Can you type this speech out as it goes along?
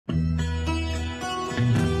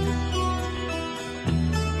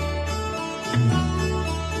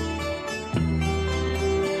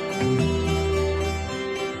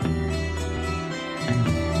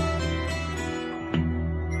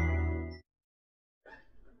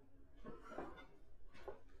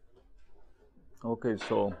Okay,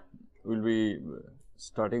 so we'll be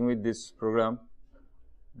starting with this program,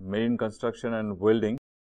 marine construction and welding.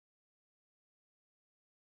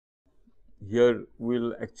 Here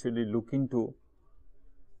we'll actually look into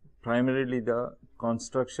primarily the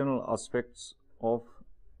constructional aspects of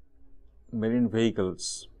marine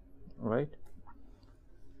vehicles, right?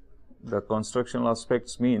 The constructional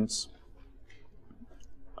aspects means,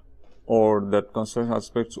 or that construction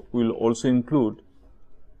aspects will also include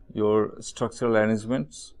your structural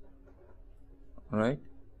arrangements, right,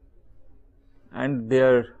 and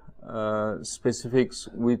their specifics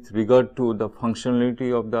with regard to the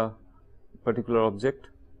functionality of the particular object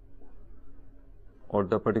or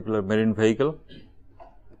the particular marine vehicle,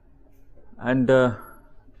 and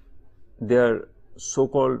their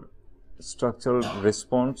so-called structural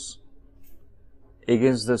response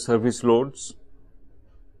against the service loads.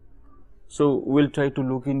 So, we will try to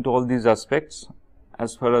look into all these aspects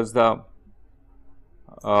as far as the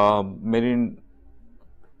marine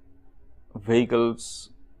vehicles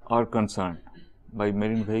are concerned. By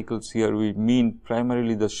marine vehicles here we mean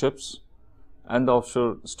primarily the ships and the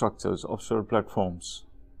offshore structures, offshore platforms.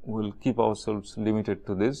 We will keep ourselves limited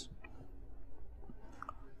to this.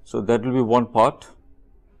 So, that will be one part,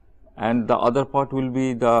 and the other part will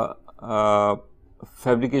be the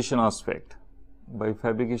fabrication aspect. By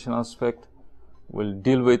fabrication aspect, we will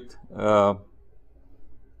deal with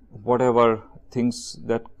whatever things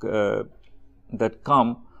that that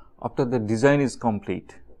come after the design is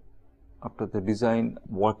complete. After the design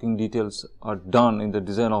working details are done in the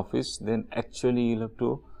design office, then actually you will have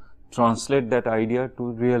to translate that idea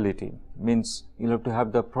to reality, means you will have to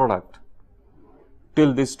have the product.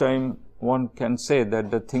 Till this time one can say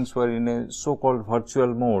that the things were in a so-called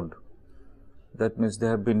virtual mode. That means they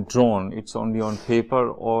have been drawn, it is only on paper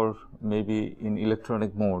or maybe in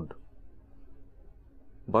electronic mode.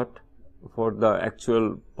 But for the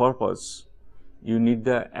actual purpose, you need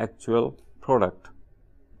the actual product.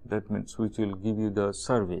 That means which will give you the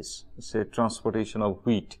service, say transportation of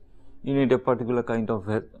wheat. You need a particular kind of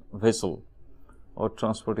vessel, or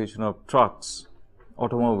transportation of trucks,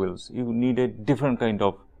 automobiles. You need a different kind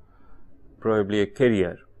of, probably a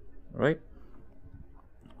carrier, right?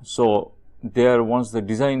 So, there once the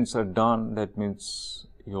designs are done, that means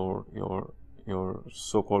your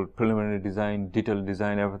so-called preliminary design, detailed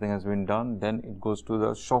design, everything has been done, then it goes to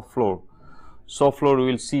the shop floor. Shop floor we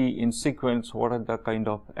will see in sequence what are the kind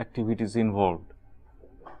of activities involved,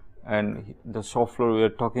 and the shop floor we are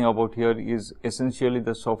talking about here is essentially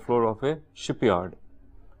the shop floor of a shipyard.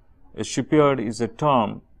 A shipyard is a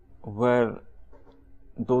term where,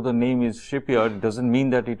 though the name is shipyard, does not mean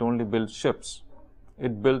that it only builds ships.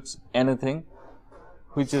 It builds anything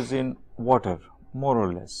which is in water, more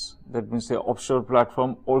or less. That means the offshore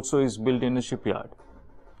platform also is built in a shipyard.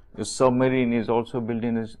 The submarine is also built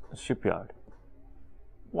in a shipyard.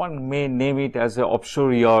 One may name it as a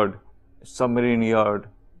offshore yard, submarine yard,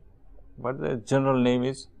 but the general name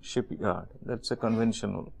is shipyard. That is a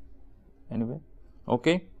conventional. Anyway,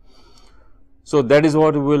 okay. So, that is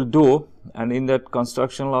what we will do, and in that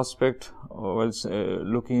constructional aspect, while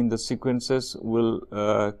looking in the sequences, we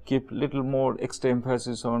will keep little more extra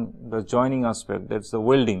emphasis on the joining aspect, that is the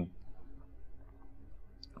welding,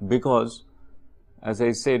 because as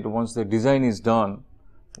I said, once the design is done,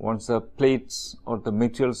 once the plates or the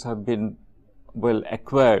materials have been well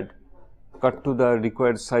acquired, cut to the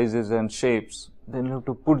required sizes and shapes, then you have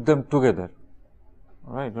to put them together,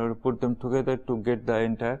 right? You have to put them together to get the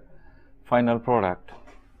entire final product,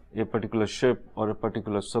 a particular ship or a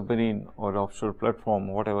particular submarine or offshore platform,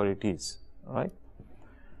 whatever it is, right.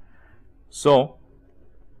 So,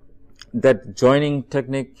 that joining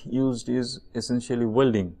technique used is essentially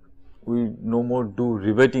welding. We no more do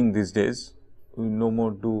riveting these days, we no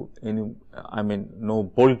more do any, no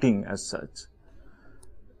bolting as such.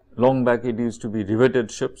 Long back it used to be riveted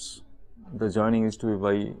ships, the joining used to be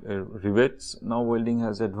by rivets. Now welding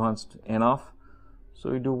has advanced enough,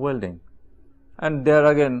 so we do welding. And there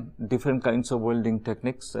again different kinds of welding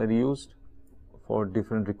techniques are used for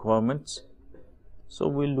different requirements. So,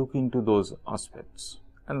 we will look into those aspects,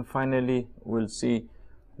 and finally, we will see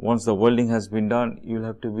once the welding has been done, you will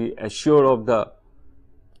have to be assured of the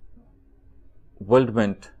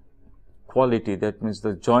weldment quality. That means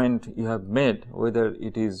the joint you have made, whether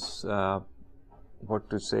it is what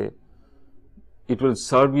to say, it will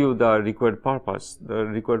serve you the required purpose. The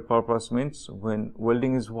required purpose means when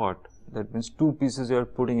welding is what? That means two pieces you are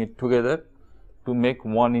putting it together to make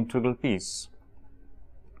one integral piece.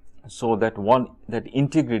 So, that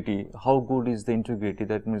integrity, how good is the integrity,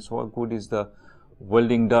 that means how good is the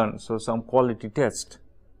welding done. So, some quality test,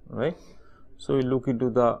 right. So, we look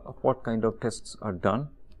into the what kind of tests are done,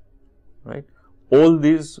 right. All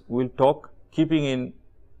these we will talk keeping in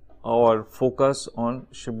our focus on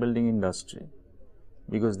shipbuilding industry,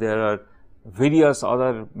 because there are various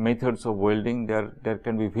other methods of welding, there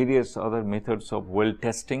can be various other methods of weld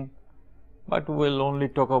testing, but we will only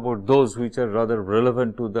talk about those which are rather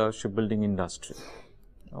relevant to the shipbuilding industry.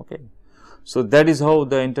 Okay. So, that is how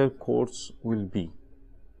the entire course will be.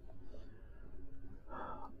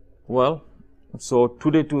 Well, so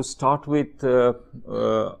today to start with,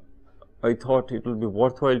 I thought it will be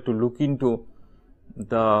worthwhile to look into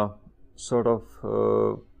the sort of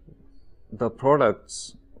the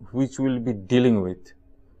products which we will be dealing with,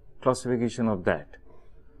 classification of that.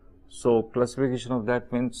 So, classification of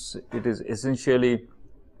that means it is essentially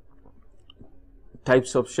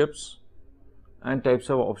types of ships and types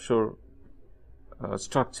of offshore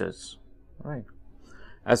structures, right.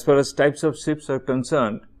 As far as types of ships are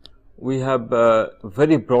concerned, we have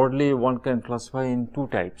very broadly one can classify in two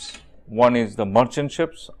types. One is the merchant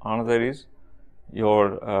ships, another is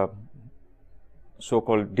your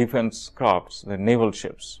so-called defense crafts, the naval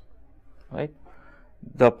ships, right.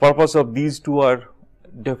 The purpose of these two are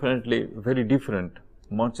definitely very different.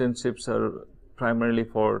 Merchant ships are primarily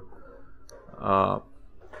for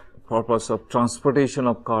purpose of transportation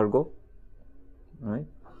of cargo, right,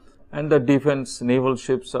 and the defense naval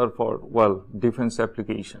ships are for, well, defense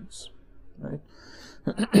applications, right.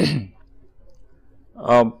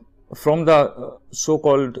 From the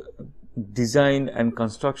so-called design and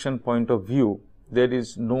construction point of view, there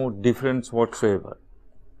is no difference whatsoever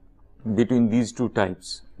between these two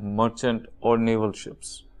types, merchant or naval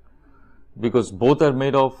ships, because both are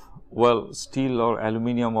made of, well, steel or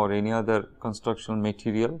aluminum or any other construction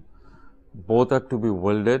material, both are to be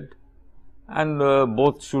welded, and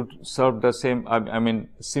both should serve the same, I mean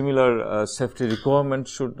similar safety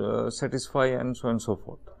requirements should satisfy, and so on and so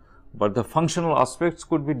forth, but the functional aspects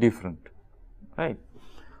could be different, right.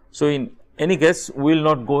 So, in any case, we will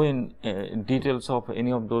not go in details of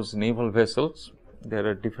any of those naval vessels. There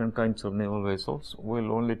are different kinds of naval vessels. We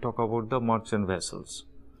will only talk about the merchant vessels.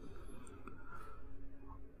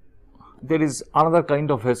 There is another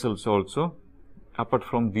kind of vessels also apart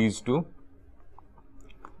from these two,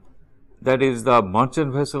 that is the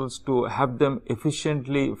merchant vessels. To have them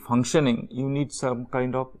efficiently functioning, you need some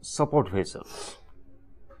kind of support vessels.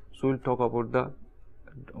 So, we will talk about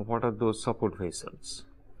what are those support vessels.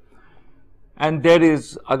 And there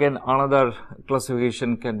is again another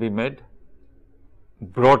classification can be made,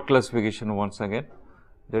 broad classification once again,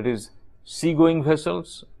 that is sea-going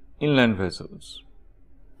vessels, inland vessels.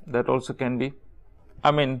 That also can be,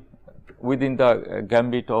 I mean within the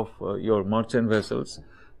gambit of your merchant vessels,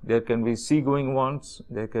 there can be sea-going ones,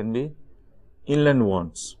 there can be inland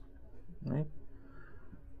ones, right.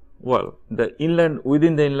 Well, the inland,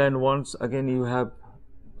 within the inland ones, again you have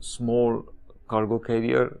small cargo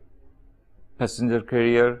carrier, passenger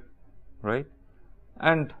carrier, right,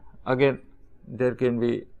 and again there can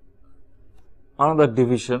be another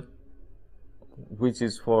division which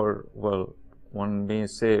is for, well, one may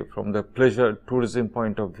say from the pleasure tourism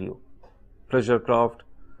point of view, pleasure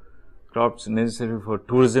crafts necessary for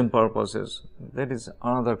tourism purposes, that is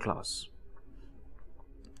another class.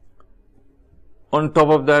 On top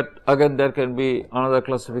of that, again there can be another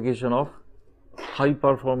classification of high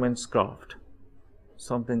performance craft,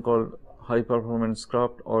 something called high performance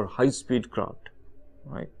craft or high speed craft,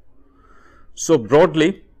 right. So,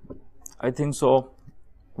 broadly I think so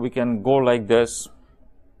we can go like this.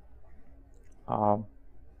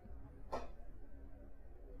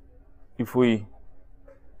 If we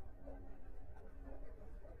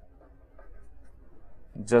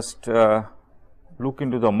just look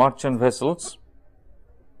into the merchant vessels,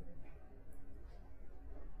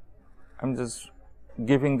 I am just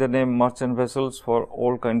giving the name merchant vessels for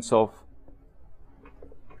all kinds of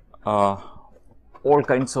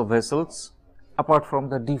vessels apart from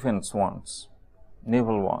the defense ones,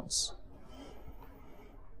 naval ones.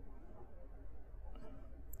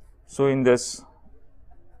 So, in this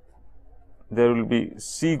there will be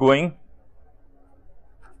sea going,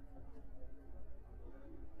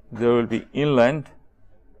 there will be inland,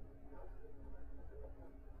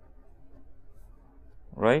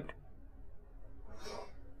 right,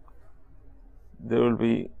 there will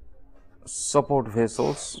be support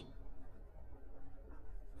vessels,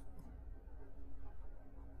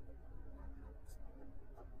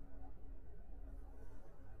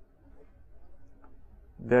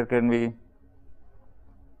 there can be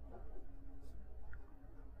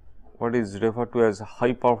what is referred to as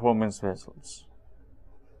high performance vessels.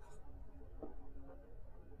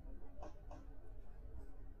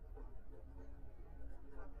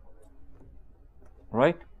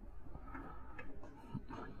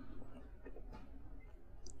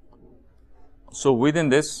 So, within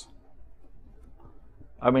this,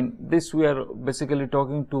 I mean, this we are basically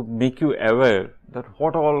talking to make you aware that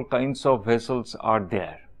what all kinds of vessels are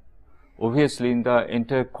there. Obviously, in the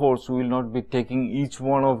entire course, we will not be taking each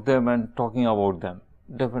one of them and talking about them.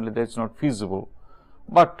 Definitely, that is not feasible.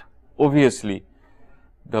 But obviously,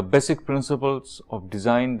 the basic principles of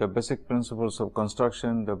design, the basic principles of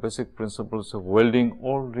construction, the basic principles of welding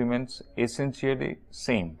all remains essentially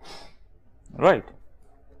same, right?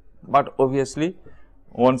 But obviously,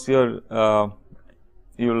 once you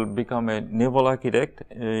will become a naval architect,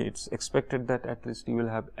 it's expected that at least you will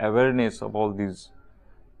have awareness of all these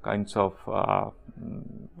kinds of,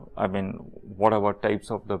 I mean, whatever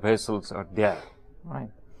types of the vessels are there,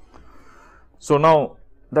 right? So now,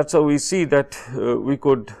 that's how we see that we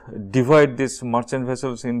could divide these merchant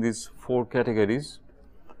vessels in these 4 categories.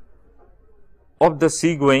 Of the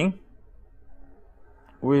seagoing,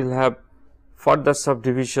 we will have further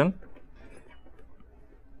subdivision.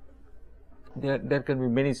 There can be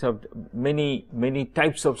many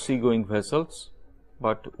types of seagoing vessels,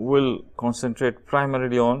 but we will concentrate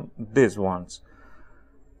primarily on these ones.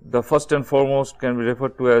 The first and foremost can be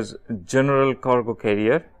referred to as general cargo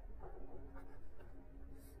carrier.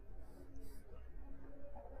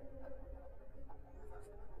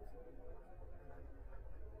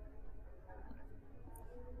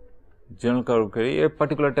 General cargo carrier, a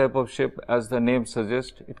particular type of ship, as the name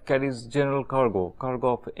suggests, it carries general cargo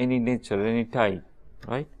of any nature, any type,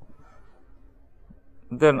 right?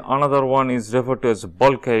 Then another one is referred to as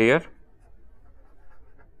bulk carrier.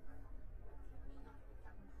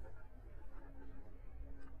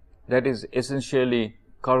 That is essentially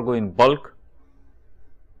cargo in bulk,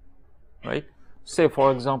 right? Say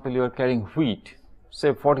for example, you are carrying wheat,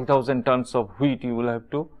 say 40,000 tons of wheat you will have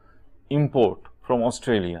to import from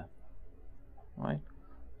Australia, right?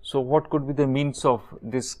 So, what could be the means of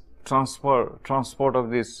this transport of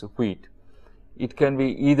this wheat? It can be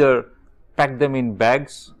either pack them in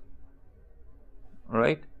bags,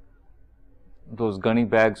 right? Those gunny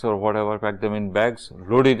bags or whatever, pack them in bags,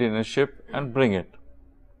 load it in a ship and bring it.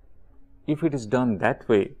 If it is done that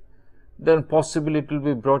way, then possibly it will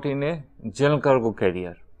be brought in a general cargo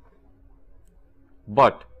carrier.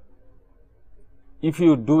 But if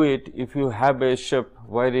you do it, if you have a ship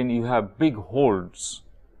wherein you have big holds,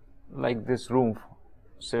 like this room,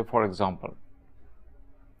 say for example,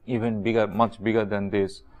 even bigger, much bigger than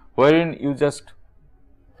this, wherein you just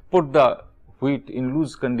put the wheat in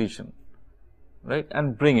loose condition, right,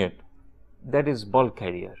 and bring it, that is bulk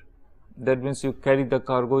carrier. That means you carry the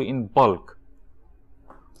cargo in bulk.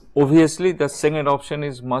 Obviously, the second option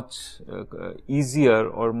is much easier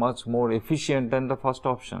or much more efficient than the first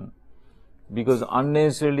option, because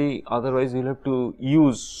unnecessarily otherwise you will have to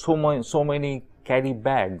use so many carry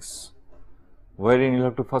bags, wherein you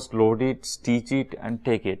have to first load it, stitch it and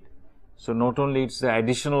take it. So, not only it is the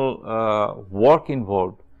additional work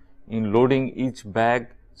involved in loading each bag,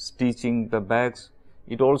 stitching the bags,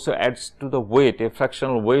 it also adds to the weight, a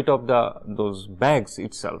fractional weight of those bags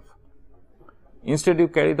itself. Instead, you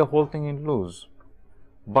carry the whole thing in loose.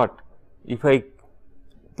 But if I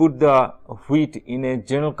put the wheat in a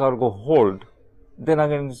general cargo hold, then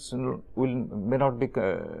again may not be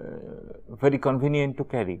very convenient to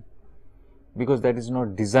carry, because that is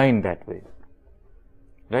not designed that way,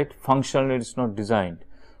 right? Functionally, it is not designed.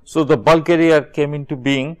 So, the bulk carrier came into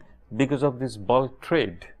being because of this bulk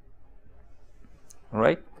trade,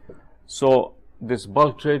 right? So, this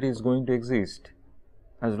bulk trade is going to exist.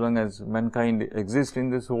 As long as mankind exists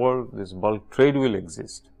in this world, this bulk trade will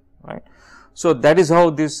exist, right? So, that is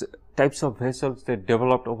how these types of vessels they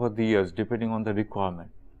developed over the years depending on the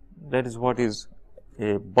requirement. That is what is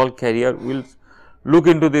a bulk carrier. We will look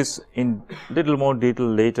into this in little more detail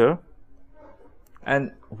later.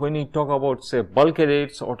 And when you talk about say bulk carrier,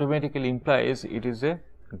 it automatically implies it is a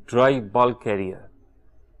dry bulk carrier,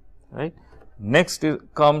 right? Next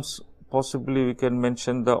comes, possibly we can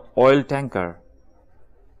mention the oil tanker.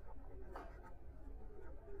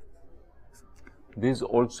 This is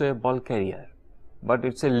also a bulk carrier, but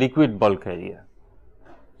it is a liquid bulk carrier.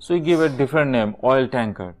 So, we give a different name, oil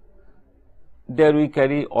tanker. There we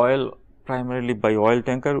carry oil primarily. By oil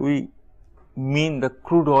tanker we mean the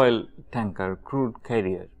crude oil tanker, crude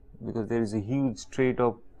carrier, because there is a huge trade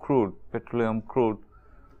of crude, petroleum crude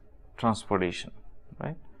transportation,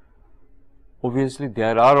 right? Obviously,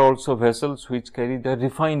 there are also vessels which carry the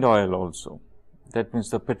refined oil also, that means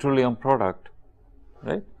the petroleum product,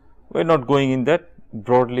 right? We are not going in that.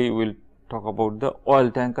 Broadly, we will talk about the oil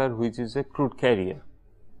tanker, which is a crude carrier,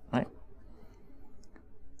 right?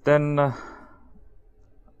 Then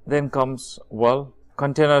comes, well,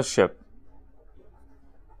 container ship.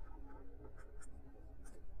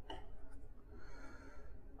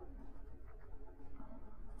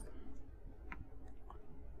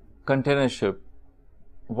 container ship,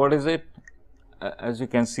 what is it? As you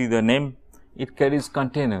can see the name, it carries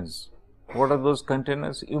containers. What are those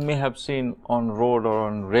containers? You may have seen on road or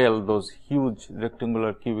on rail those huge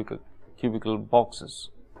rectangular cubicle boxes,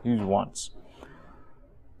 huge ones.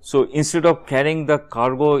 So, instead of carrying the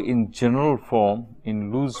cargo in general form,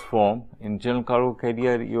 in loose form, in general cargo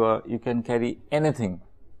carrier you can carry anything,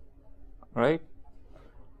 right?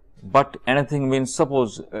 But anything means,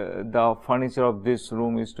 suppose the furniture of this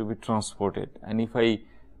room is to be transported, and if I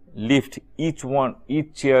lift each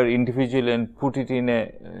chair individually and put it in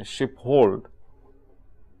a ship hold,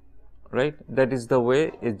 right? That is the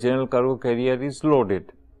way a general cargo carrier is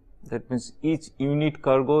loaded. That means each unit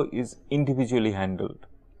cargo is individually handled.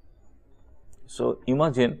 So,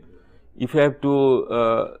 imagine if I have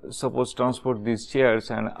to suppose transport these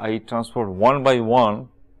chairs and I transport one by one,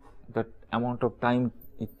 the amount of time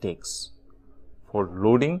it takes for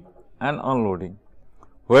loading and unloading.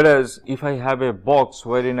 Whereas, if I have a box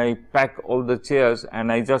wherein I pack all the chairs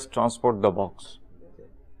and I just transport the box,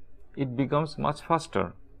 it becomes much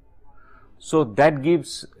faster. So, that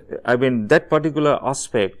gives, that particular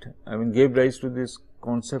aspect, gave rise to this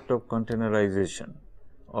concept of containerization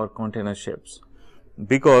or container ships,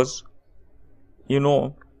 because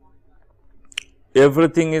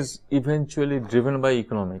everything is eventually driven by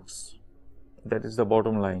economics. That is the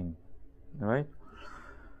bottom line, right?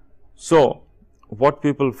 So, what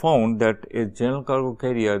people found that a general cargo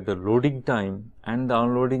carrier, the loading time and the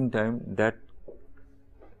unloading time,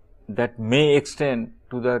 that may extend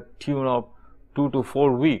to the tune of 2 to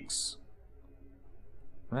 4 weeks,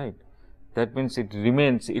 right? That means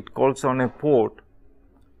it calls on a port.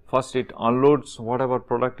 First it unloads whatever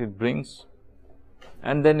product it brings,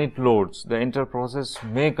 and then it loads. The entire process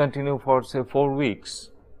may continue for say 4 weeks.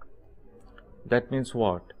 That means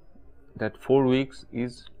what? That 4 weeks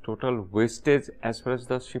is total wastage as far as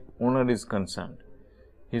the ship owner is concerned.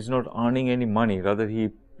 He is not earning any money, rather he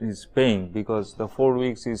is paying, because the 4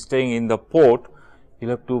 weeks he is staying in the port, he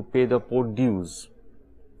will have to pay the port dues,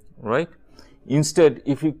 right? Instead,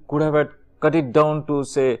 if he could have cut it down to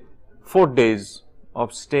say 4 days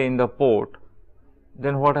of stay in the port,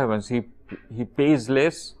 then what happens? He pays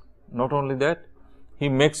less. Not only that, he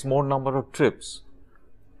makes more number of trips.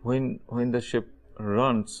 When the ship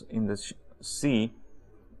runs in the sea,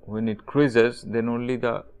 when it cruises, then only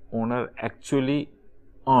the owner actually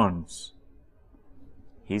earns.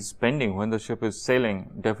 He is spending when the ship is sailing,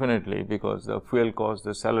 definitely, because the fuel cost,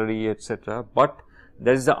 the salary, etc. But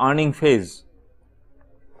there is the earning phase,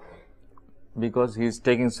 because he is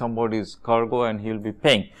taking somebody's cargo and he will be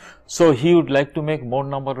paying. So, he would like to make more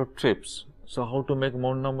number of trips. So, how to make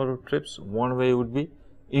more number of trips? One way would be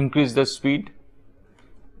increase the speed.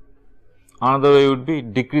 Another way would be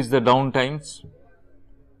decrease the downtimes.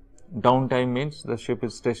 Downtime means the ship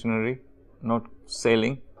is stationary, not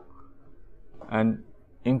sailing, and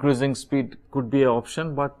increasing speed could be an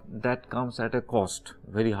option, but that comes at a cost,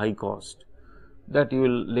 very high cost. That you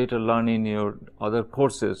will later learn in your other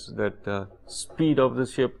courses, that the speed of the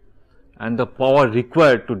ship and the power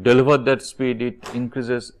required to deliver that speed, it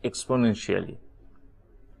increases exponentially,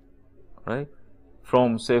 right?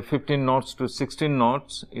 From say 15 knots to 16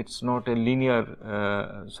 knots, it is not a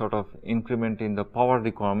linear sort of increment in the power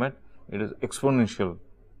requirement, it is exponential,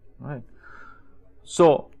 right?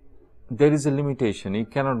 So, there is a limitation, you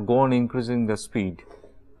cannot go on increasing the speed,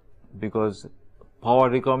 because power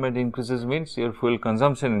requirement increases means your fuel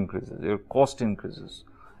consumption increases, your cost increases,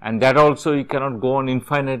 and that also you cannot go on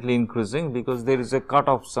infinitely increasing, because there is a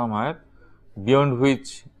cutoff somewhere beyond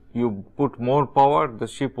which you put more power, the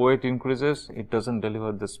ship weight increases, it does not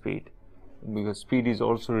deliver the speed, because speed is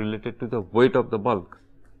also related to the weight of the bulk,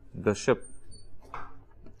 the ship.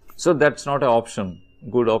 So, that is not an option,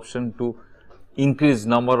 good option to increase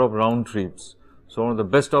number of round trips. So, one of the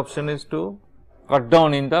best option is to cut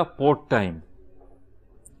down in the port time.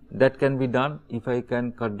 That can be done if I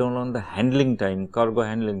can cut down on the handling time, cargo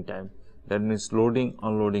handling time, that means loading,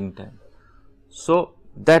 unloading time. So,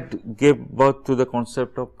 that gave birth to the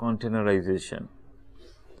concept of containerization.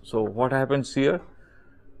 So, what happens here?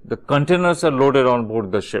 The containers are loaded on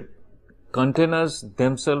board the ship. Containers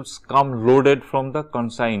themselves come loaded from the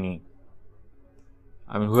consignee.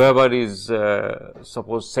 Whoever is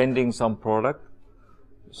suppose sending some product,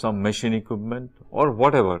 some machine equipment or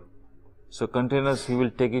whatever. So, containers he will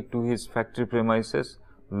take it to his factory premises,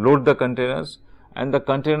 load the containers, and the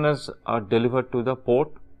containers are delivered to the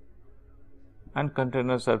port, and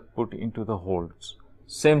containers are put into the holds.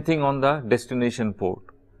 Same thing on the destination port.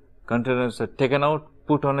 Containers are taken out,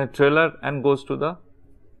 put on a trailer and goes to the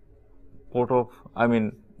port of,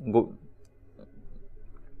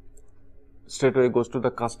 straightaway goes to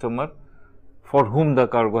the customer for whom the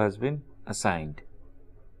cargo has been assigned,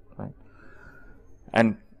 right.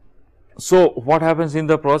 And so what happens in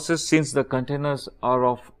the process, since the containers are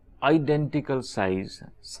of identical size,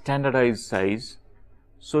 standardized size,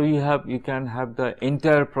 so you can have the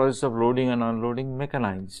entire process of loading and unloading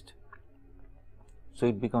mechanized. So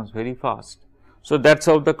it becomes very fast. So that's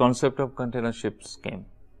how the concept of container ships came,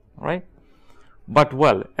 right. But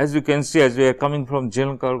well, as you can see, as we are coming from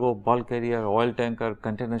general cargo, bulk carrier, oil tanker,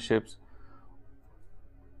 container ships,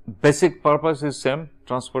 basic purpose is same,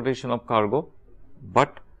 transportation of cargo,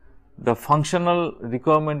 but the functional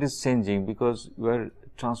requirement is changing because you are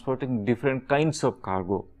transporting different kinds of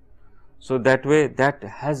cargo. So that way, that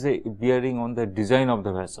has a bearing on the design of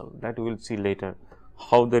the vessel, that we will see later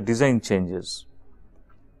how the design changes.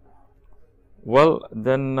 Well,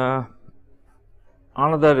 then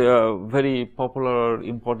another very popular or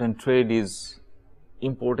important trade is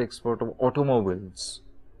import export of automobiles,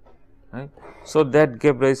 right. So that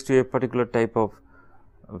gave rise to a particular type of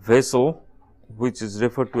vessel which is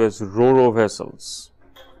referred to as ro-ro vessels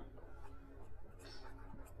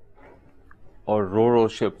or ro-ro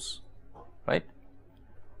ships, right.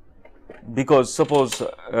 Because suppose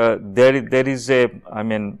there is a, I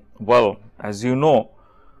mean, well, as you know,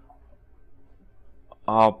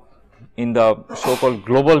 in the so called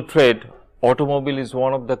global trade, automobile is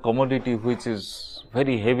one of the commodity which is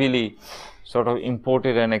very heavily sort of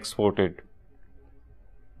imported and exported,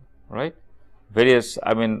 right. Various,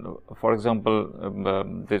 I mean, for example,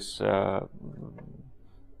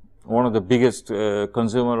 one of the biggest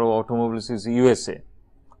consumer of automobiles is USA.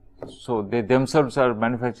 So they themselves are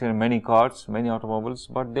manufacturing many cars, many automobiles,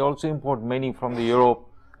 but they also import many from the Europe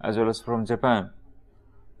as well as from Japan.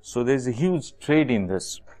 So there is a huge trade in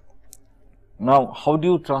this. Now, how do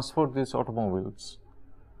you transport these automobiles?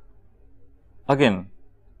 Again,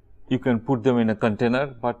 you can put them in a container,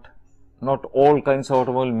 but not all kinds of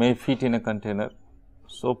automobile may fit in a container.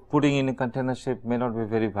 So putting in a container ship may not be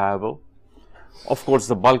very viable. Of course,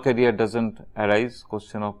 the bulk carrier doesn't arise,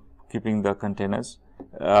 question of keeping the containers,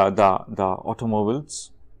 the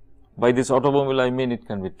automobiles. By this automobile, I mean it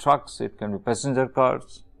can be trucks, it can be passenger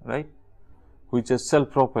cars, right, which are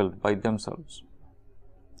self-propelled by themselves.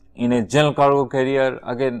 In a general cargo carrier,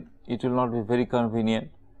 again, it will not be very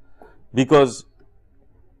convenient, because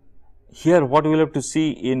here what we will have to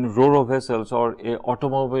see in ro-ro vessels or a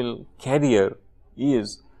automobile carrier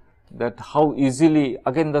is that how easily,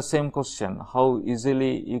 again the same question, how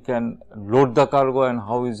easily you can load the cargo and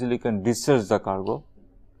how easily you can discharge the cargo.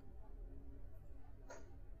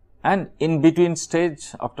 And in between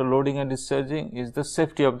stage after loading and discharging is the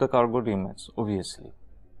safety of the cargo remains, obviously,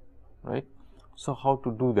 right. So how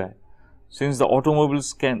to do that? Since the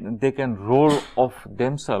automobiles can roll off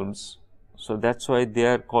themselves, so that's why they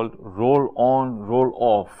are called roll on, roll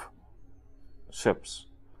off ships.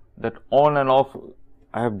 That on and off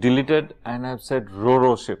I have deleted and I have said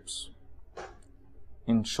ro-ro ships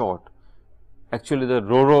in short. Actually, the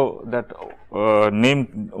ro-ro, that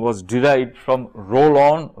name was derived from roll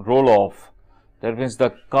on, roll off. That means the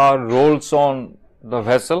car rolls on the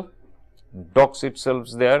vessel, docks itself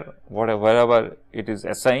there, wherever it is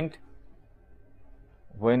assigned.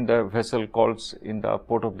 When the vessel calls in the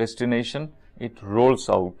port of destination, it rolls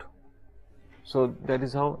out. So that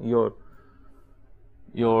is how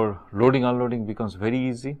your loading unloading becomes very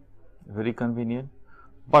easy, very convenient.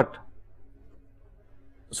 But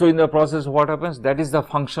so in the process, what happens? That is the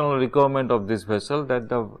functional requirement of this vessel, that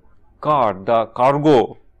the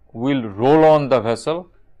cargo will roll on the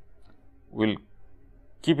vessel, will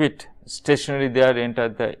keep it stationary there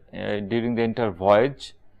during the entire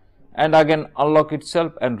voyage, and again unlock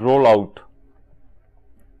itself and roll out.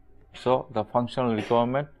 So the functional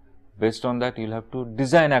requirement, based on that you will have to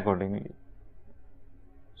design accordingly.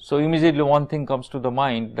 So immediately one thing comes to the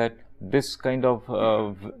mind, that this kind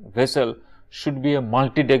of vessel should be a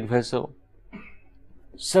multi-deck vessel.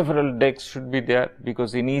 Several decks should be there,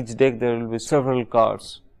 because in each deck there will be several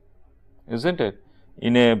cars, isn't it?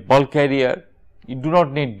 In a bulk carrier, you do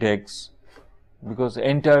not need decks, because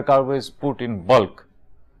entire cargo is put in bulk.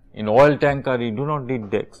 In oil tanker, you do not need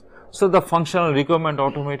decks. So the functional requirement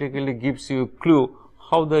automatically gives you a clue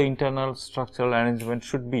how the internal structural arrangement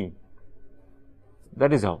should be.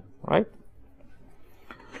 That is how, right?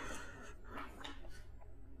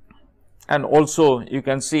 And also you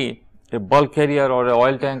can see a bulk carrier or a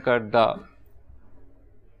oil tanker,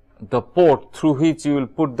 the port through which you will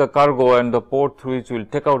put the cargo and the port through which you will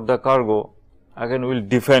take out the cargo, again will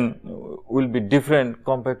be different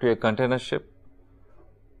compared to a container ship,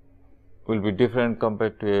 will be different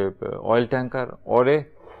compared to a oil tanker or a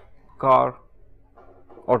car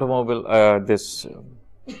automobile, this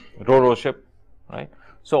ro-ro ship, right.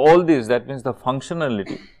 So, all these, that means the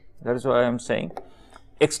functionality, that is why I am saying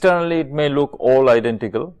externally it may look all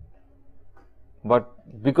identical, but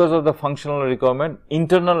because of the functional requirement,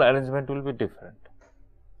 internal arrangement will be different.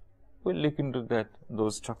 We will look into that,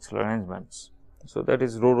 those structural arrangements. So, that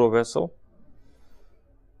is ro-ro vessel.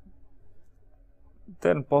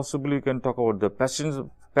 Then possibly you can talk about the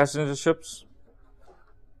passenger ships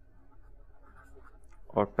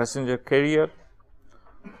or passenger carrier,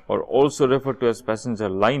 or also referred to as passenger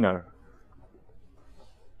liner.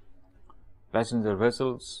 Passenger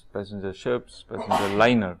vessels, passenger ships, passenger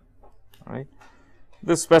liner, right.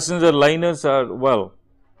 These passenger liners are, well,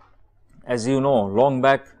 as you know, long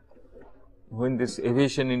back when this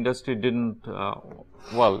aviation industry didn't,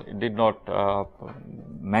 it did not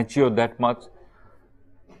mature that much.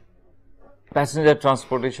 Passenger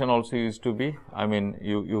transportation also used to be, I mean,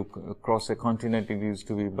 you cross a continent, it used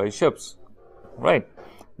to be by ships, right.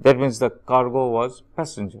 That means the cargo was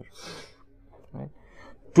passenger, right.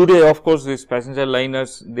 Today, of course, these passenger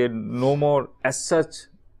liners, they no more as such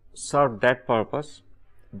serve that purpose,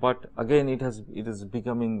 but again it is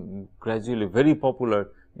becoming gradually very popular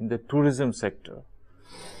in the tourism sector.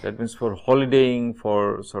 That means for holidaying,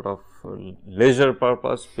 for sort of leisure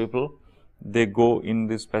purpose, people, they go in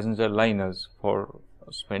these passenger liners for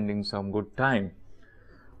spending some good time.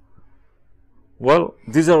 Well,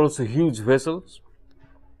 these are also huge vessels,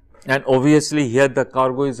 and obviously here the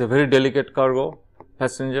cargo is a very delicate cargo,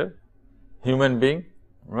 passenger, human being,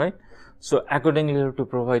 right. So, accordingly you have to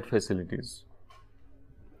provide facilities.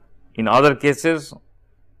 In other cases,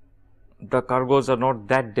 the cargoes are not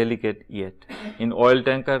that delicate yet. In oil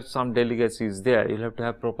tanker, some delicacy is there. You will have to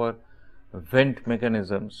have proper vent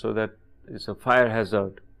mechanism, so that it is a fire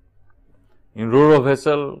hazard. In ro-ro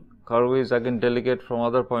vessel, cargo is again delicate from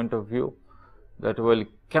other point of view, that well,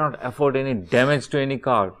 cannot afford any damage to any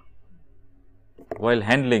car while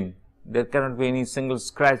handling. There cannot be any single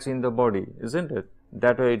scratch in the body, isn't it?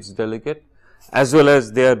 That way it is delicate, as well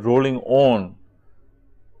as they are rolling on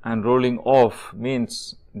and rolling off,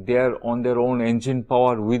 means they are on their own engine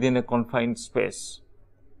power within a confined space.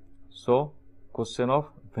 So, question of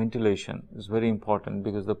ventilation is very important,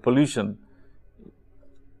 because the pollution,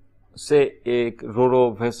 say a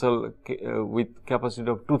ro-ro vessel with capacity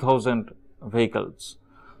of 2000 vehicles.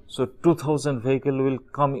 So, 2000 vehicle will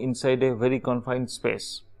come inside a very confined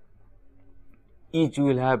space. Each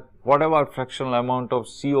will have whatever fractional amount of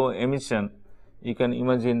CO emission, you can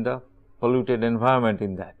imagine the polluted environment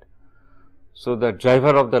in that. So, the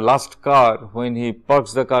driver of the last car, when he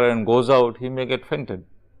parks the car and goes out, he may get fainted,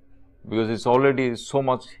 because it is already so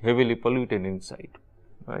much heavily polluted inside,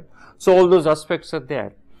 right. So, all those aspects are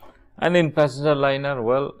there. And in passenger liner,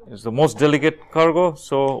 well, it is the most delicate cargo.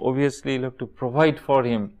 So, obviously, you will have to provide for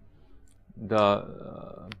him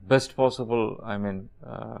the best possible, I mean,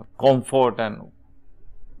 comfort and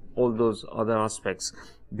all those other aspects,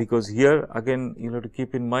 because here again you have to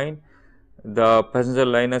keep in mind the passenger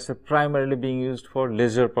liners are primarily being used for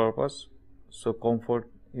leisure purpose. So, comfort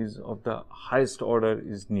is of the highest order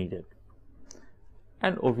is needed,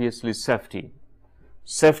 and obviously safety.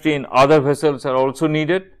 Safety in other vessels are also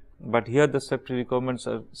needed, but here the safety requirements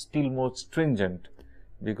are still more stringent,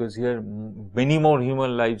 because here many more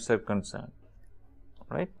human lives are concerned,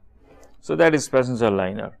 right. So, that is passenger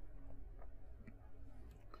liner.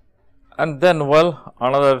 And then, well,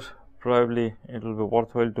 another, probably it will be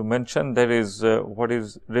worthwhile to mention, there is what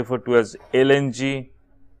is referred to as LNG,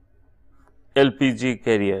 LPG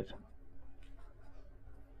carrier.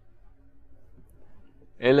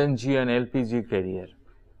 LNG and LPG carrier.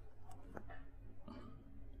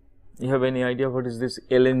 You have any idea what is this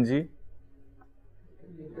LNG?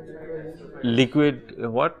 Liquid,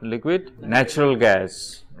 what? Liquid natural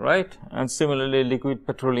gas, right? And similarly liquid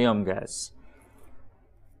petroleum gas.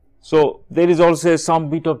 So, there is also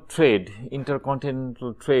some bit of trade,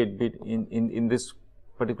 intercontinental trade bit in this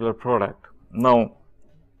particular product. Now,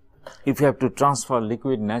 if you have to transfer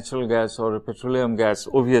liquid natural gas or petroleum gas,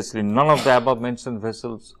 obviously none of the above mentioned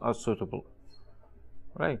vessels are suitable,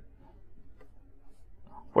 right.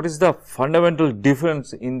 What is the fundamental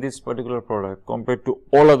difference in this particular product compared to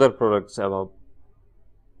all other products above?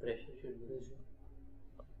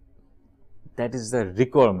 That is the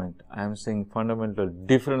requirement. I am saying fundamental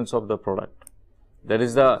difference of the product. That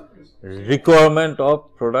is the requirement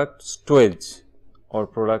of product storage or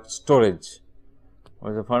product storage.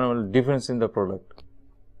 What is the fundamental difference in the product?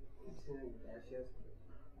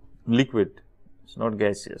 Liquid, it is not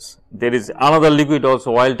gaseous. There is another liquid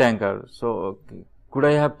also, oil tanker. So, could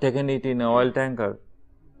I have taken it in an oil tanker?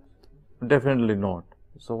 Definitely not.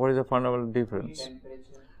 So, what is the fundamental difference?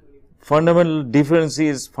 fundamental difference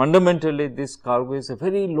is fundamentally this cargo is a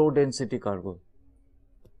very low density cargo.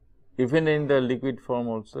 Even in the liquid form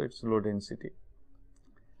also it is low density.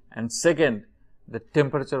 And second, the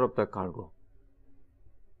temperature of the cargo,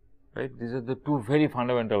 right. These are the two very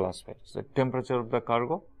fundamental aspects, the temperature of the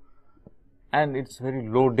cargo and its very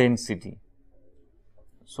low density.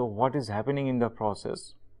 So, what is happening in the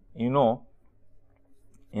process? You know,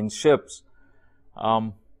 in ships,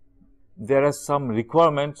 there are some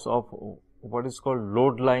requirements of what is called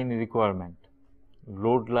load line requirement.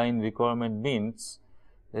 Load line requirement means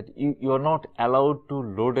that you are not allowed to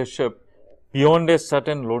load a ship beyond a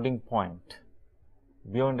certain loading point,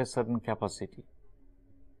 beyond a certain capacity.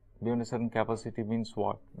 Beyond a certain capacity means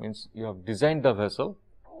what? Means you have designed the vessel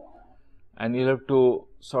and you have to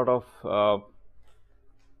sort of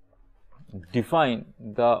define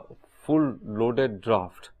the full loaded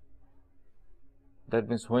draft. That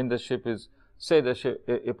means when the ship is, say the ship,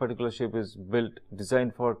 a particular ship is built,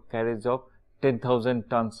 designed for carriage of 10,000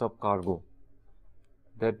 tons of cargo.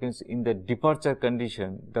 That means in the departure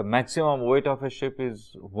condition, the maximum weight of a ship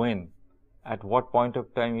is when? At what point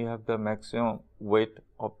of time you have the maximum weight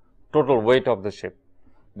of, total weight of the ship.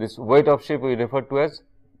 This weight of ship we refer to as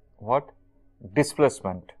what?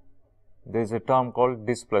 Displacement. There is a term called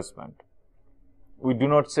displacement. We do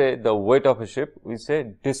not say the weight of a ship, we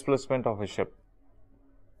say displacement of a ship.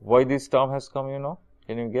 Why this term has come, you know?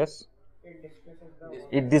 Can you guess?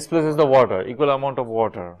 It displaces the water, equal amount of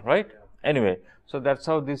water, right? Anyway, so that's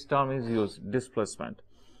how this term is used, displacement.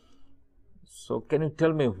 So, can you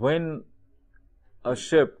tell me when a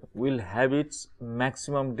ship will have its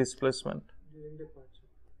maximum displacement?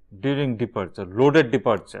 During departure, loaded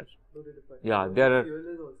departure. Yeah, there are,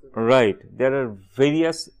 right, there are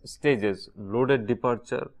various stages, loaded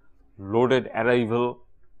departure, loaded arrival.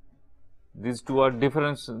 These two are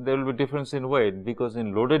different, there will be difference in weight, because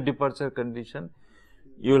in loaded departure condition,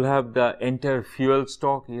 you will have the entire fuel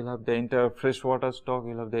stock, you will have the entire freshwater stock,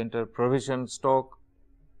 you will have the entire provision stock,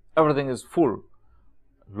 everything is full.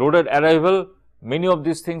 Loaded arrival, many of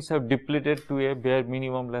these things have depleted to a bare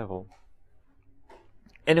minimum level.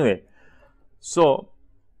 Anyway, so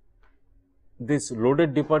this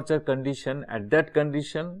loaded departure condition, at that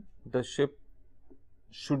condition, the ship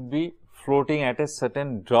should be floating at a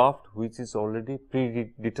certain draft which is already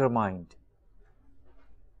predetermined.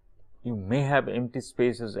 You may have empty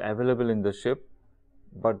spaces available in the ship,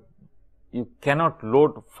 but you cannot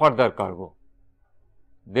load further cargo.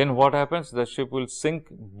 Then what happens? The ship will sink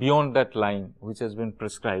beyond that line which has been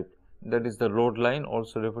prescribed. That is the load line,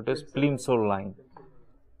 also referred to as plimsoll line.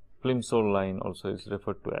 Plimsoll line also is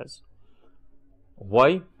referred to as.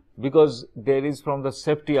 Why? Because there is, from the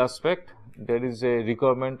safety aspect, there is a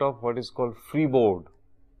requirement of what is called freeboard.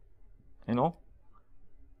 You know,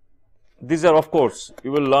 these are, of course,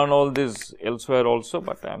 you will learn all this elsewhere also,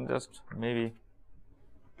 but I am just, maybe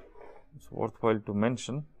it's worthwhile to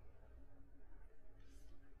mention.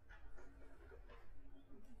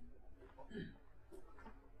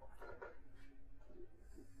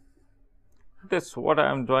 This, what I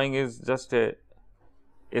am drawing is just a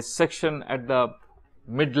section at the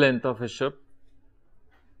mid length of a ship.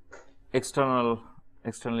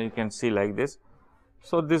 Externally you can see like this.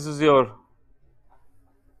 So, this is your,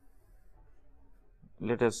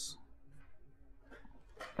 let us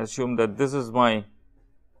assume that this is my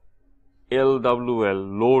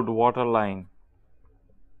LWL, load water line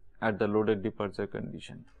at the loaded departure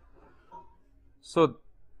condition. So,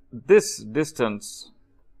 this distance,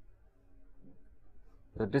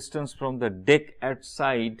 the distance from the deck at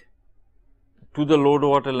side to the load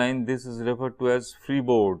water line, this is referred to as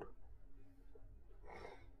freeboard.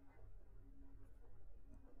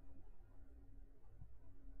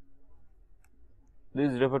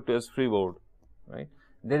 This is referred to as freeboard, right.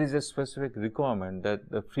 There is a specific requirement that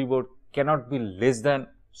the freeboard cannot be less than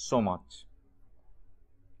so much,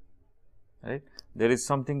 right. There is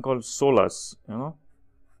something called SOLAS, you know.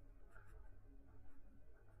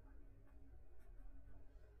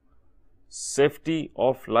 Safety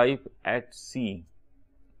of life at sea.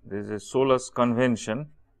 There is a SOLAS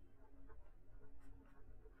convention.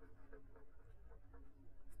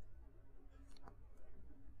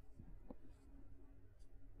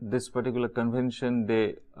 This particular convention,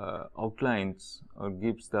 they outlines or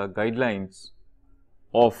gives the guidelines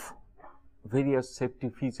of various safety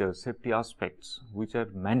features, safety aspects which are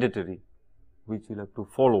mandatory, which you will have to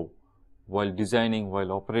follow while designing,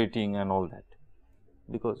 while operating and all that,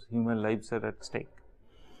 because human lives are at stake.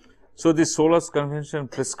 So, this SOLAS convention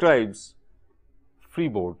prescribes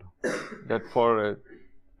freeboard, that for a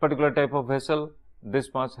particular type of vessel,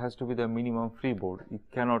 this much has to be the minimum freeboard. You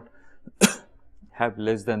cannot have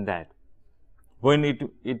less than that. When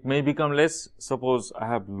it may become less, suppose I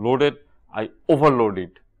have loaded, I overload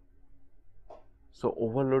it. So,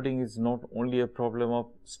 overloading is not only a problem of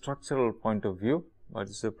structural point of view, but it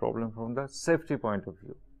is a problem from the safety point of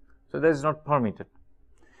view. So, that is not permitted.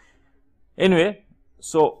 Anyway,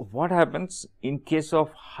 so what happens in case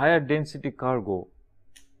of higher density cargo,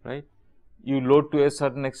 right? You load to a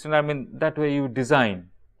certain extent, I mean that way you design,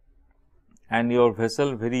 and your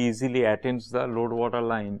vessel very easily attains the load water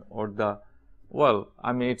line or the, well,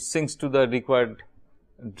 I mean it sinks to the required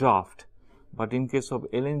draft. But in case of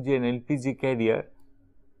LNG and LPG carrier,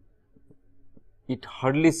 it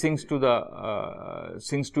hardly sinks to the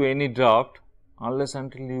sinks to any draft unless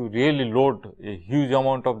until you really load a huge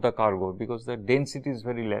amount of the cargo, because the density is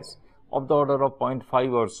very less, of the order of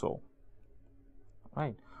 0.5 or so,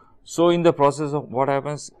 right. So, in the process of what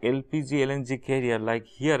happens, LPG, LNG carrier, like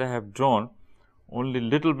here I have drawn, only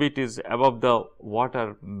little bit is above the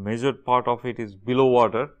water, measured part of it is below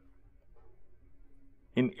water.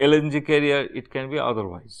 In LNG carrier, it can be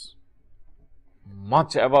otherwise.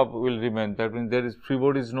 Much above will remain, that means there is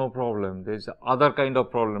freeboard is no problem, there is other kind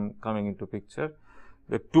of problem coming into picture.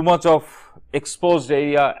 The too much of exposed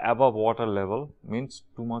area above water level means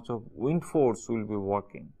too much of wind force will be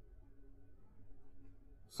working.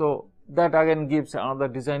 So, that again gives another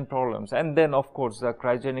design problems, and then of course, the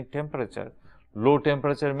cryogenic temperature. Low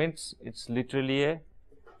temperature means it is literally a,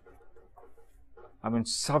 I mean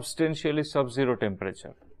substantially sub-zero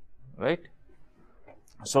temperature, right.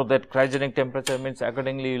 So, that cryogenic temperature means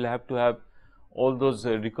accordingly you will have to have all those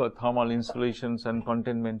thermal insulations and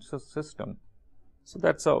containment system. So,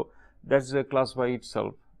 that is how, that is a class by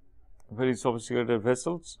itself, very sophisticated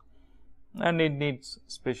vessels, and it needs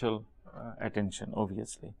special attention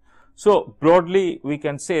obviously. So, broadly we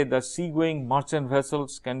can say the seagoing merchant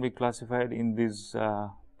vessels can be classified in these,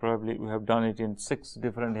 probably we have done it in 6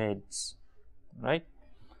 different heads, right.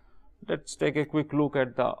 Let us take a quick look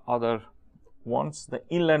at the other ones, the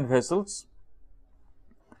inland vessels.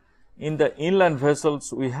 In the inland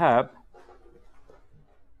vessels we have,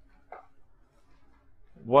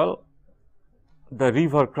 well, the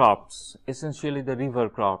river crafts, essentially the river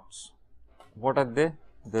crafts. What are they?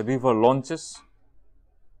 The river launches,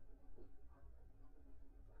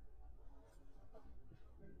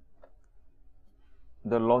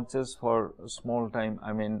 the launches for small time,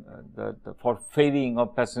 I mean for ferrying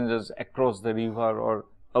of passengers across the river or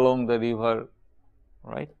along the river,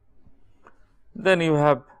 right. Then you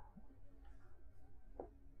have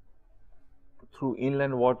through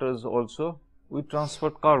inland waters also we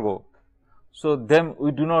transport cargo. So, them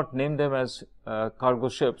we do not name them as cargo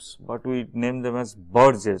ships, but we name them as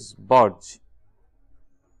barges, barge.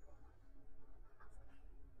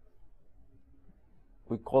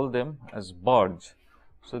 We call them as barge.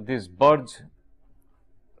 So, these barges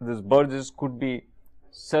could be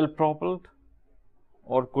self-propelled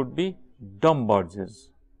or could be dumb barges.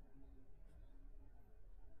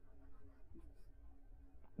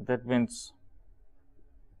 That means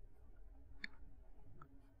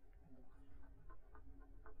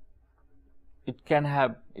it can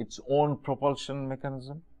have its own propulsion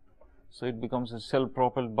mechanism. So, it becomes a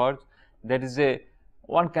self-propelled barge. That is a,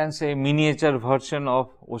 one can say, miniature version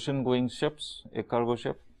of ocean going ships, a cargo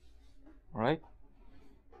ship, right.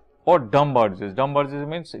 Or dumb barges. Dumb barges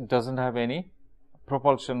means it does not have any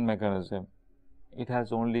propulsion mechanism, it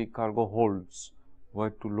has only cargo holds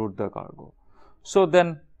where to load the cargo. So,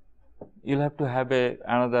 then you will have to have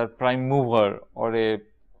another prime mover or a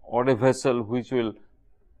vessel which will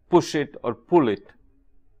push it or pull it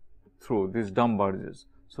through these dumb barges.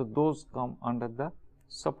 So, those come under the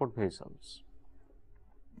support vessels.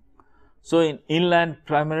 So, in inland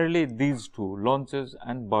primarily these two, launches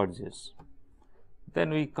and barges. Then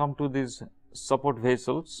we come to these support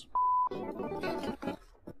vessels.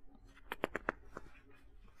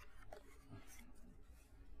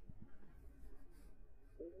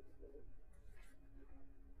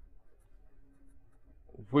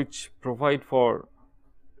 Which provide for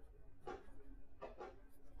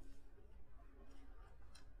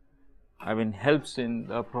helps in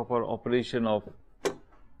the proper operation of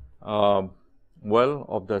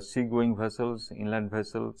of the seagoing vessels, inland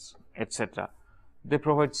vessels, etc. They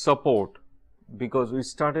provide support, because we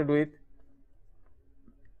started with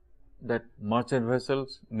that merchant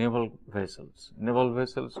vessels, naval vessels. Naval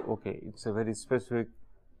vessels, okay, it is a very specific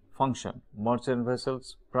function. Merchant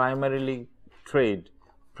vessels primarily trade,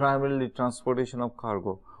 primarily transportation of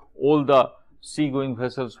cargo. All the seagoing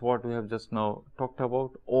vessels what we have just now talked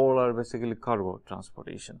about, all are basically cargo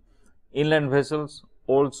transportation. Inland vessels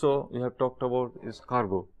also we have talked about is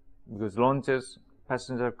cargo, because launches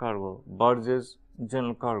passenger cargo, barges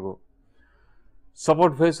general cargo.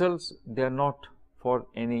 Support vessels, they are not for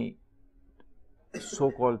any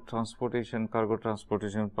so called transportation, cargo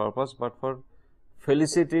transportation purpose, but for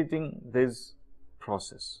facilitating this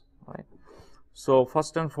process, right. So,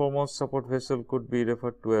 first and foremost, support vessel could be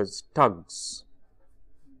referred to as tugs,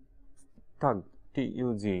 tug,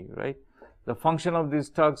 T-U-G, right. The function of these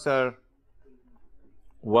tugs are,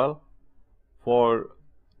 well, for,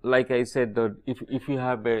 like I said, if you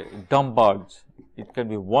have a dump barge, it can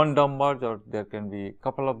be one dump barge or there can be a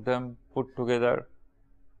couple of them put together,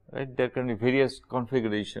 right. There can be various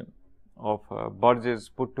configuration of barges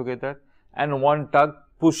put together and one tug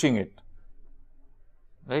pushing it,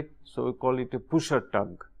 right. So, we call it a pusher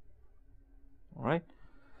tug, right.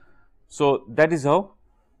 So, that is how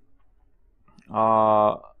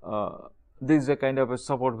this is a kind of a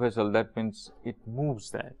support vessel, that means it moves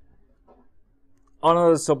that.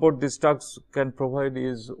 Another support these tugs can provide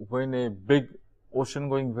is when a big ocean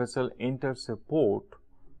going vessel enters a port,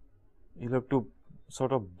 you have to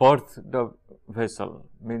sort of berth the vessel,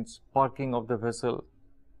 means parking of the vessel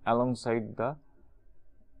alongside the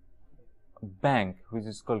bank, which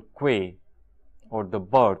is called quay or the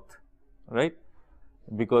berth, right,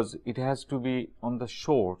 because it has to be on the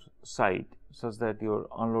shore side such that your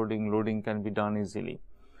unloading, loading can be done easily.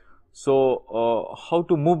 So, how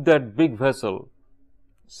to move that big vessel,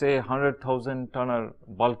 say 100,000 tonner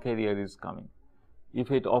bulk carrier is coming.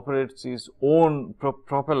 If it operates its own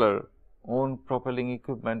propeller, own propelling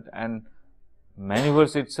equipment and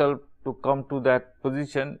maneuvers itself to come to that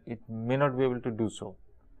position, it may not be able to do so.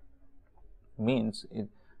 Means it,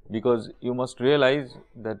 because you must realize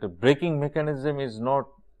that the braking mechanism is not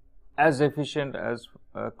as efficient as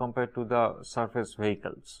compared to the surface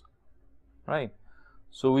vehicles, right.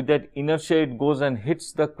 So, with that inertia it goes and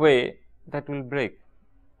hits the quay, that will break,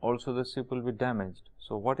 also the ship will be damaged.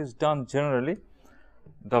 So, what is done generally,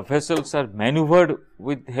 the vessels are maneuvered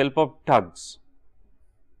with help of tugs.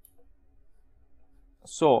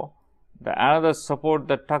 So, the another support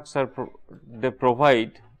that tugs are they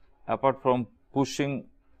provide, apart from pushing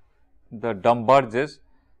the dump barges,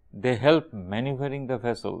 they help maneuvering the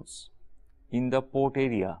vessels in the port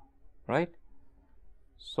area, right.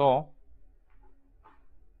 So,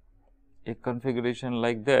 a configuration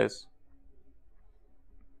like this,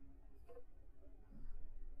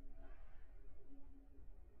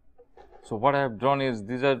 so what I have drawn is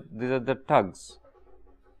these are the tugs.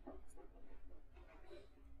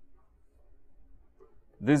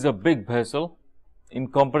 This is a big vessel, in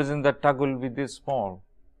comparison the tug will be this small,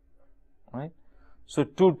 right. So,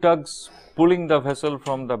 two tugs pulling the vessel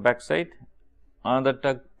from the back side, another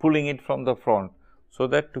tug pulling it from the front, so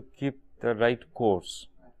that to keep the right course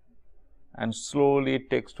and slowly it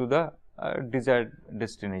takes to the desired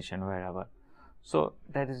destination wherever. So,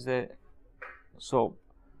 that is the, so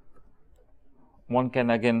one can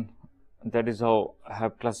again, that is how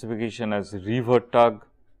have classification as river tug,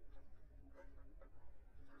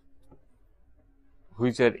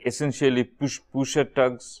 which are essentially pusher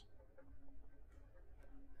tugs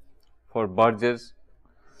for barges.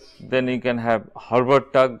 Then you can have harbor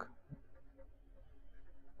tug,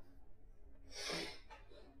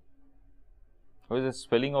 what is the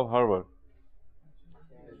spelling of harbor?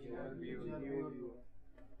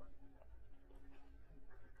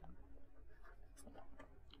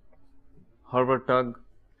 Harbor tug,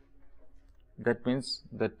 that means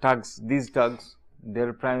the tugs, these tugs,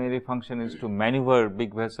 their primary function is to maneuver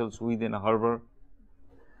big vessels within a harbor.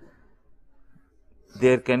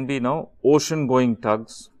 There can be now ocean going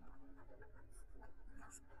tugs.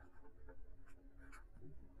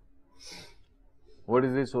 What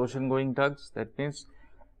is this ocean going tugs? That means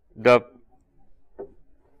the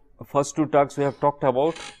first two tugs we have talked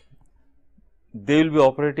about, they will be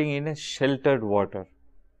operating in a sheltered water,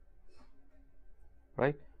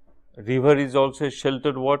 right. River is also a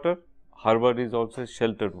sheltered water, harbor is also a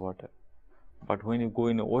sheltered water, but when you go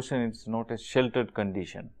in the ocean, it is not a sheltered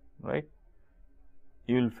condition, right.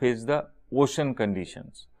 You will face the ocean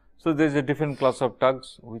conditions. So, there is a different class of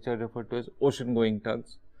tugs which are referred to as ocean going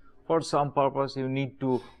tugs. For some purpose, you need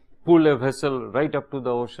to pull a vessel right up to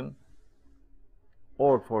the ocean,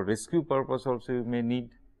 or for rescue purpose also you may need,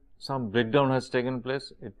 some breakdown has taken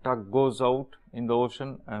place, a tug goes out in the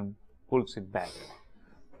ocean and pulls it back.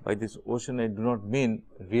 By this ocean, I do not mean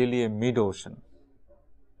really a mid ocean.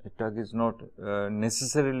 A tug is not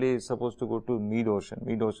necessarily supposed to go to mid ocean.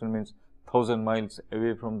 Mid ocean means 1000 miles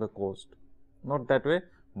away from the coast, not that way,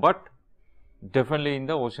 but definitely in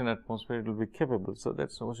the ocean atmosphere it will be capable. So,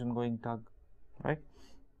 that is ocean going tug, right.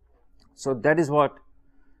 So, that is what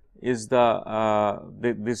is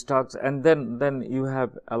these tugs, and then you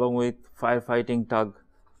have along with firefighting tug.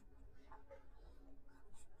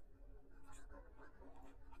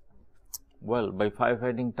 Well, by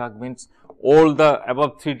firefighting tug means all the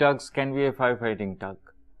above 3 tugs can be a firefighting tug,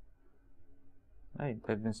 right?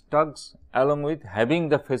 That means tugs along with having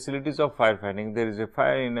the facilities of firefighting. There is a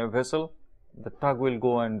fire in a vessel, the tug will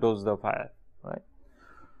go and douse the fire, right?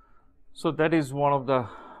 So that is one of the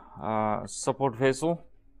support vessel.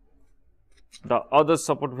 The other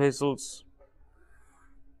support vessels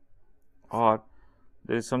are,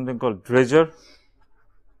 there is something called dredger,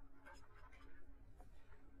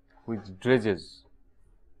 which dredges.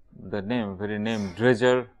 The very name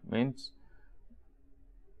dredger means,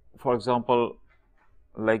 for example,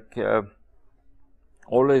 like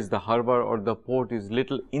always the harbor or the port is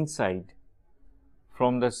little inside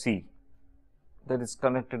from the sea, that is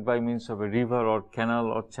connected by means of a river or canal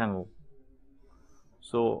or channel.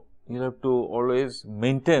 So you have to always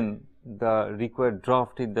maintain the required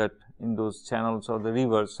draft in those channels or the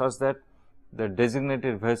rivers, such that the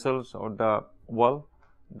designated vessels or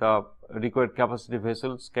the required capacity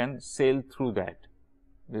vessels can sail through that.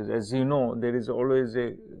 Because as you know, there is always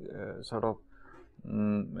a sort of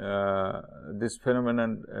this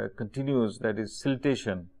phenomenon continues, that is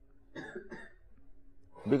siltation.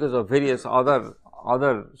 Because of various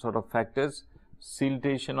other sort of factors,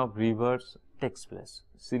 siltation of rivers takes place,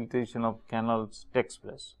 siltation of canals takes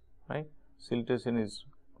place, right? Siltation is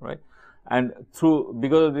right, and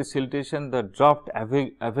because of this siltation, the draft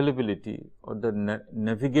availability or the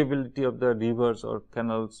navigability of the rivers or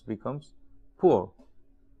canals becomes poor.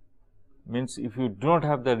 Means if you do not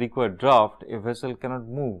have the required draft, a vessel cannot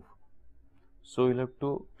move. So you have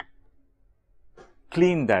to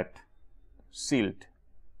clean that silt.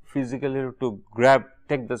 Physically you have to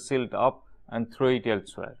take the silt up and throw it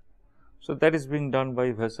elsewhere. So that is being done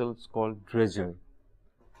by vessels called dredger,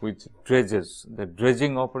 which dredges. The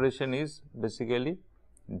dredging operation is basically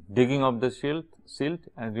digging up the silt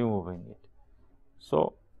and removing it.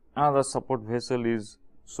 So another support vessel is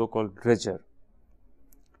so called dredger.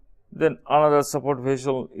 Then another support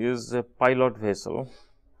vessel is a pilot vessel.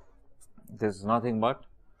 There is nothing but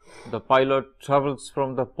the pilot travels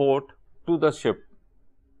from the port to the ship,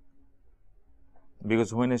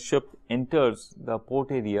 because when a ship enters the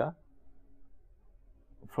port area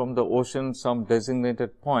from the ocean, some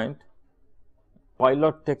designated point,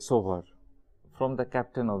 pilot takes over from the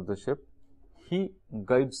captain of the ship. He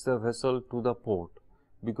guides the vessel to the port,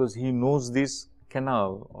 because he knows this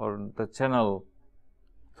canal or the channel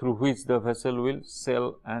through which the vessel will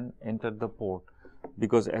sail and enter the port.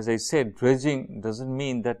 Because as I said, dredging doesn't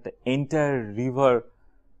mean that the entire river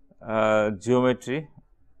geometry,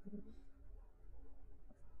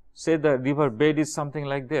 say the river bed is something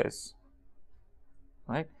like this,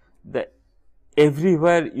 right?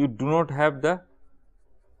 Everywhere you do not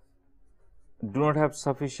have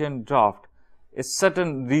sufficient draft. A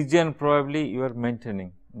certain region probably you are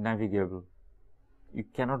maintaining navigable. You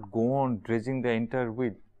cannot go on dredging the entire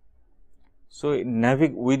width. So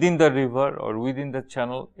within the river or within the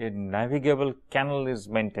channel, a navigable canal is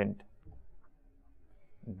maintained,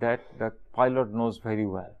 that the pilot knows very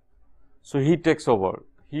well. So he takes over.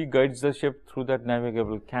 He guides the ship through that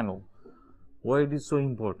navigable canal. Why it is so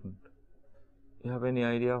important? You have any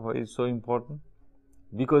idea why it is so important?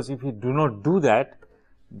 Because if you do not do that,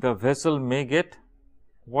 the vessel may get,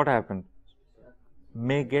 what happened?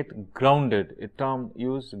 May get grounded. A term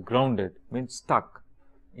used, grounded, means stuck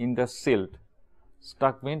in the silt.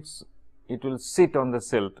 Stuck means it will sit on the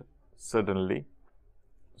silt suddenly.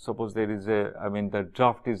 Suppose there is the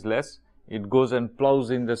draft is less, it goes and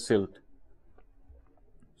plows in the silt.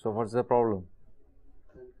 So what's the problem?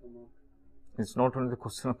 It's not only the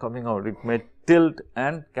question of coming out, it may tilt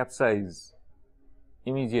and capsize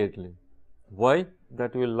immediately. Why?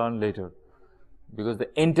 That we will learn later. Because the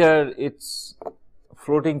entire its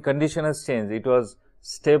floating condition has changed. It was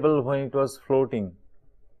stable when it was floating.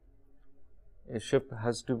 A ship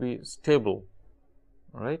has to be stable,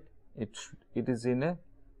 right? It is in a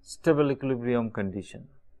stable equilibrium condition.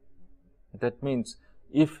 That means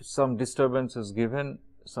if some disturbance is given,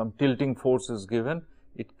 some tilting force is given,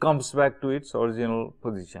 it comes back to its original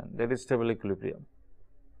position. That is stable equilibrium.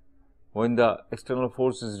 When the external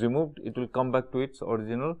force is removed, it will come back to its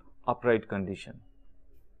original upright condition.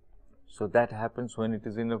 So that happens when it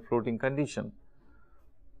is in a floating condition.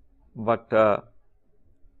 But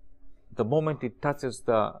the moment it touches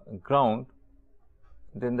the ground,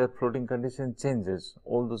 then the floating condition changes.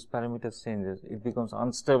 All those parameters changes. It becomes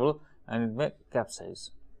unstable and it may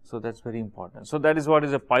capsize. So that's very important. So that is what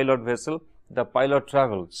is a pilot vessel. The pilot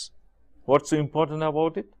travels. What's so important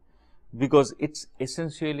about it? because it's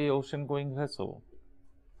essentially ocean going vessel,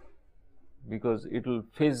 because it will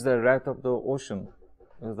face the wrath of the ocean.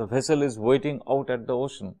 The vessel is waiting out at the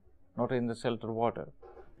ocean, not in the sheltered water.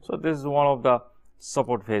 So, this is one of the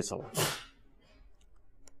support vessels.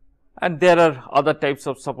 And there are other types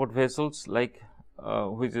of support vessels, like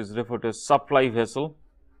which is referred to as supply vessel.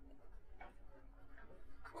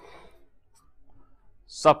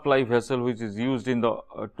 Supply vessel, which is used in the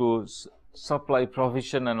to supply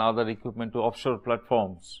provision and other equipment to offshore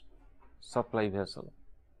platforms. Supply vessel,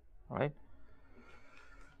 right?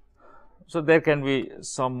 So, there can be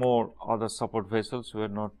some more other support vessels. We are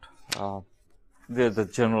not they are the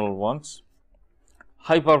general ones.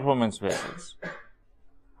 High performance vessels.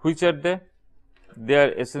 Which are they? They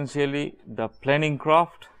are essentially the planning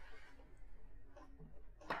craft,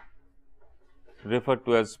 referred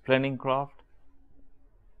to as planning craft.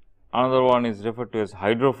 Another one is referred to as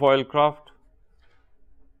hydrofoil craft.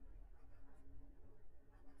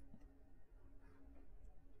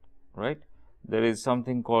 Right? There is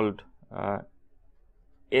something called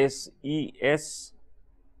SES,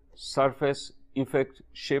 surface effect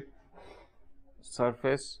ship,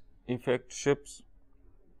 surface effect ships.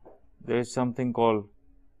 There is something called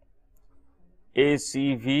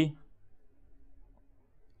ACV,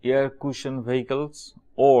 air cushion vehicles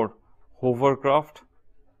or hovercraft.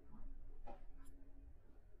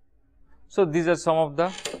 So, these are some of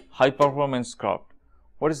the high performance craft.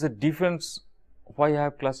 What is the difference? Why I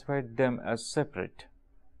have classified them as separate?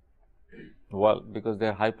 Well, because they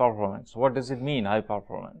are high performance. What does it mean, high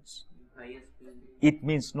performance? It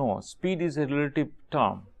means no, speed is a relative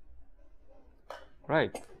term,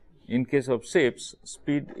 right? In case of ships,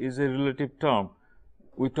 speed is a relative term.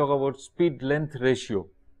 We talk about speed length ratio,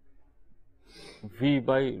 V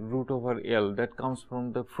by root over L, that comes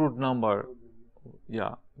from the Froude number,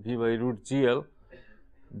 yeah, V by root GL,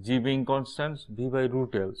 G being constants, V by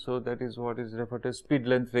root L. So, that is what is referred to as speed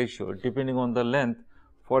length ratio. Depending on the length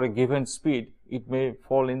for a given speed, it may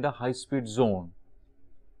fall in the high speed zone.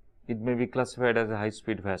 It may be classified as a high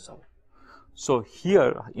speed vessel. So,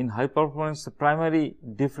 here in high performance, the primary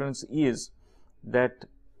difference is that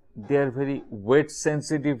they are very weight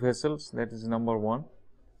sensitive vessels, that is number one,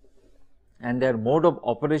 and their mode of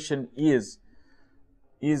operation is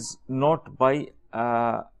not by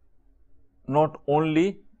not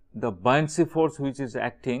only the buoyancy force which is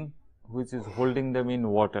acting, which is holding them in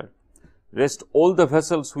water. Rest all the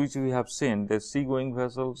vessels which we have seen, the sea-going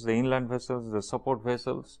vessels, the inland vessels, the support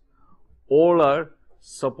vessels, all are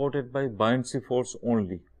supported by buoyancy force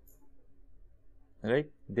only, right?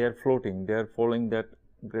 They are floating, they are following that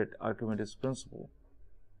great Archimedes principle.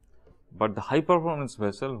 But the high performance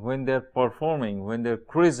vessel, when they are performing, when they are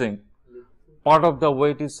cruising, part of the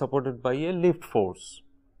weight is supported by a lift force,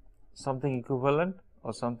 something equivalent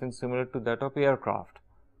or something similar to that of aircraft.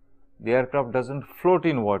 The aircraft does not float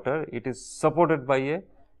in water, it is supported by a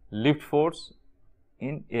lift force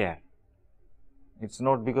in air. It is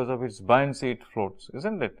not because of its buoyancy it floats,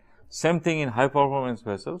 isn't it? Same thing in high performance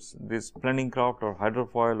vessels, this planning craft or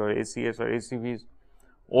hydrofoil or ACS or ACVs,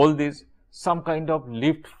 all these, some kind of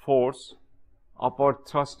lift force, upward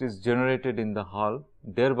thrust is generated in the hull,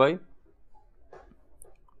 thereby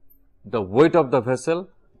the weight of the vessel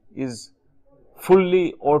is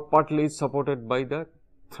fully or partly supported by the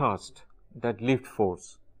thrust, that lift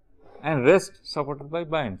force, and rest supported by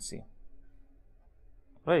buoyancy,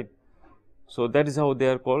 right. So, that is how they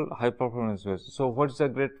are called high performance vessels. So, what is the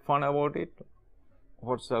great fun about it?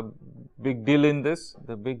 What is the big deal in this?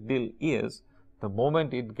 The big deal is the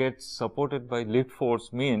moment it gets supported by lift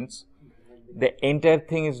force means the entire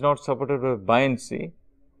thing is not supported by buoyancy.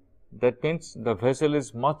 That means the vessel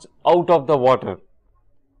is much out of the water.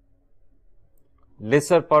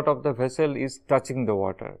 Lesser part of the vessel is touching the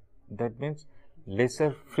water. That means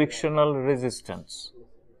lesser frictional resistance.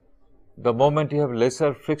 The moment you have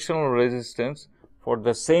lesser frictional resistance, for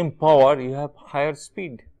the same power you have higher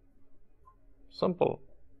speed. Simple.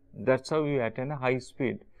 That is how you attain a high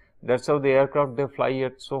speed. That is how the aircraft they fly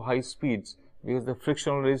at so high speeds, because the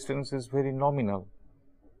frictional resistance is very nominal.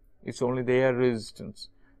 It is only the air resistance.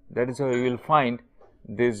 That is how you will find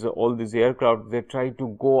this all these aircraft, they try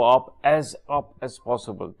to go up as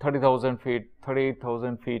possible, 30,000 feet,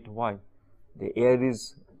 38,000 feet. Why? The air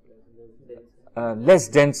is less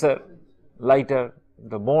denser, lighter.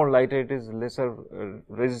 The more lighter it is, lesser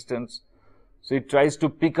resistance. So, it tries to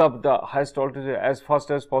pick up the highest altitude as fast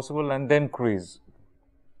as possible and then cruise,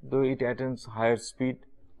 though it attains higher speed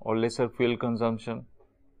or lesser fuel consumption,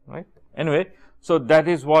 right. Anyway, so that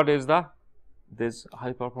is what is this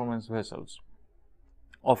high performance vessels.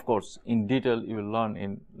 Of course, in detail you will learn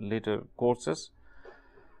in later courses.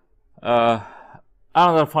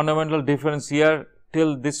 Another fundamental difference here,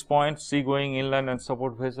 till this point, seagoing, inland and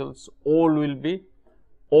support vessels,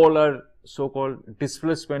 all are so called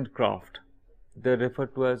displacement craft. They are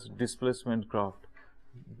referred to as displacement craft.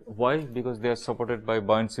 Why? Because they are supported by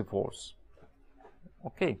buoyancy force.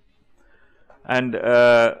 Okay. And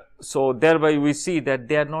so thereby we see that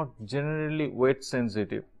they are not generally weight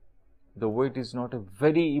sensitive. The weight is not a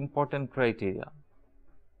very important criteria.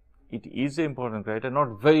 It is an important criteria,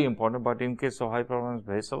 not very important, but in case of high performance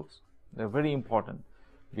vessels, they are very important,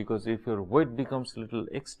 because if your weight becomes little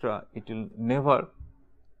extra, it will never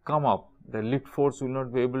come up. The lift force will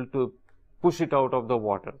not be able to push it out of the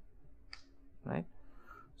water, right.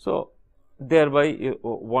 So thereby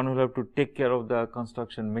one will have to take care of the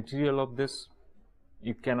construction material of this.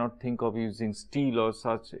 You cannot think of using steel or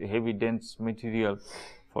such heavy dense material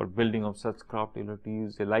for building of such craft. You have to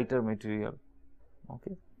use a lighter material.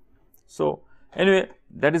 Okay. So anyway,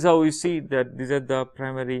 that is how we see that these are the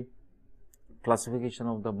primary classification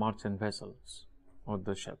of the merchant vessels or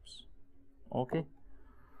the ships. Okay.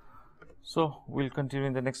 So we'll continue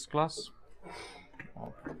in the next class.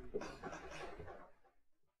 Okay.